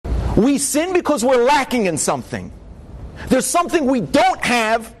We sin because we're lacking in something. There's something we don't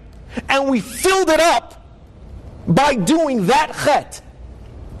have, and we filled it up by doing that chet.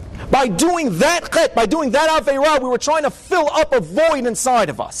 By doing that chet, by doing that aveirah, we were trying to fill up a void inside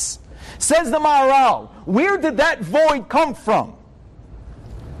of us. Says the Maharal, where did that void come from?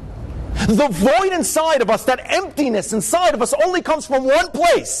 The void inside of us, that emptiness inside of us, only comes from one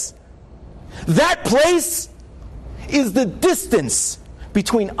place. That place is the distance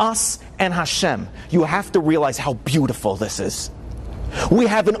between us and Hashem. You have to realize how beautiful this is. We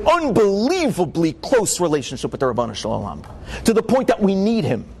have an unbelievably close relationship with the Rabbanu Shalom, to the point that we need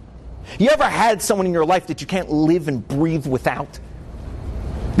Him. You ever had someone in your life that you can't live and breathe without?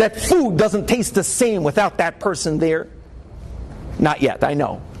 That food doesn't taste the same without that person there? Not yet, I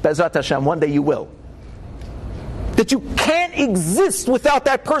know. Bezrat Hashem, one day you will. That you can't exist without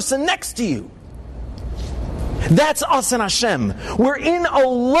that person next to you. That's us and Hashem. We're in a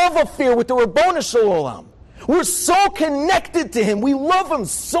love affair with the Rabbanu Shalom. We're so connected to Him. We love Him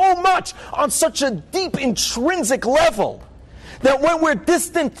so much on such a deep, intrinsic level that when we're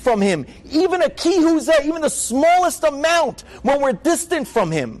distant from Him, even a kihuzeh, even the smallest amount, when we're distant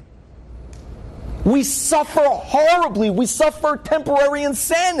from Him, we suffer horribly. We suffer temporary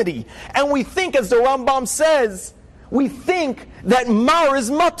insanity. And we think, as the Rambam says, we think that mar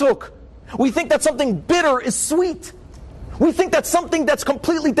is matuk. We think that something bitter is sweet. We think that something that's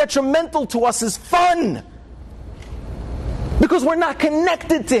completely detrimental to us is fun. Because we're not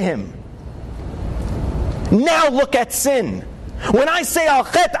connected to Him. Now look at sin. When I say al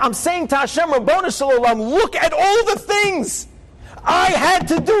chet, I'm saying to Hashem, Rabbanu Shalom, look at all the things I had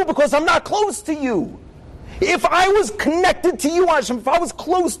to do because I'm not close to you. If I was connected to you, Hashem, if I was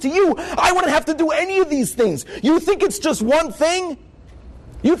close to you, I wouldn't have to do any of these things. You think it's just one thing?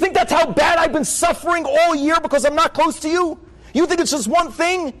 You think that's how bad I've been suffering all year because I'm not close to you? You think it's just one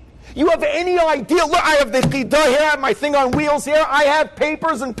thing? You have any idea? Look, I have the chidah here, I have my thing on wheels here. I have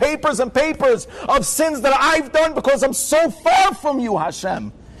papers and papers and papers of sins that I've done because I'm so far from you,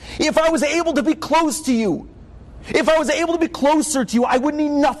 Hashem. If I was able to be close to you, if I was able to be closer to you, I would need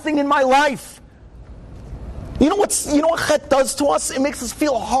nothing in my life. You know what chet does to us? It makes us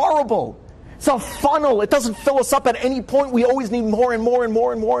feel horrible. It's a funnel. It doesn't fill us up at any point. We always need more and more and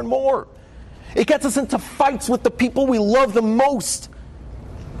more and more and more. It gets us into fights with the people we love the most.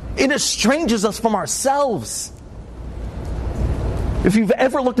 It estranges us from ourselves. If you've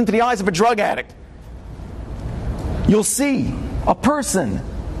ever looked into the eyes of a drug addict, you'll see a person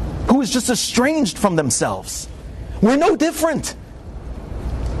who is just estranged from themselves. We're no different.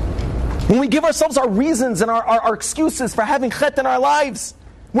 When we give ourselves our reasons and our excuses for having chet in our lives,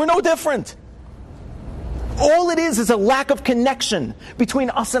 we're no different. All it is a lack of connection between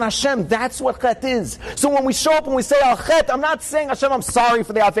us and Hashem. That's what chet is. So when we show up and we say al chet, I'm not saying, Hashem, I'm sorry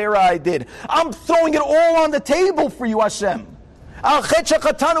for the avera I did. I'm throwing it all on the table for you, Hashem. Al chet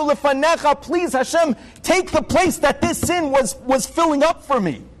shechatanu lefanecha, please, Hashem, take the place that this sin was filling up for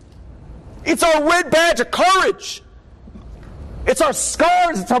me. It's our red badge of courage. It's our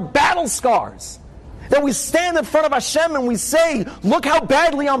scars, it's our battle scars. That we stand in front of Hashem and we say, look how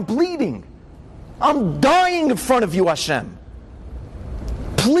badly I'm bleeding. I'm dying in front of you, Hashem.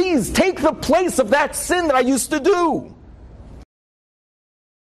 Please take the place of that sin that I used to do.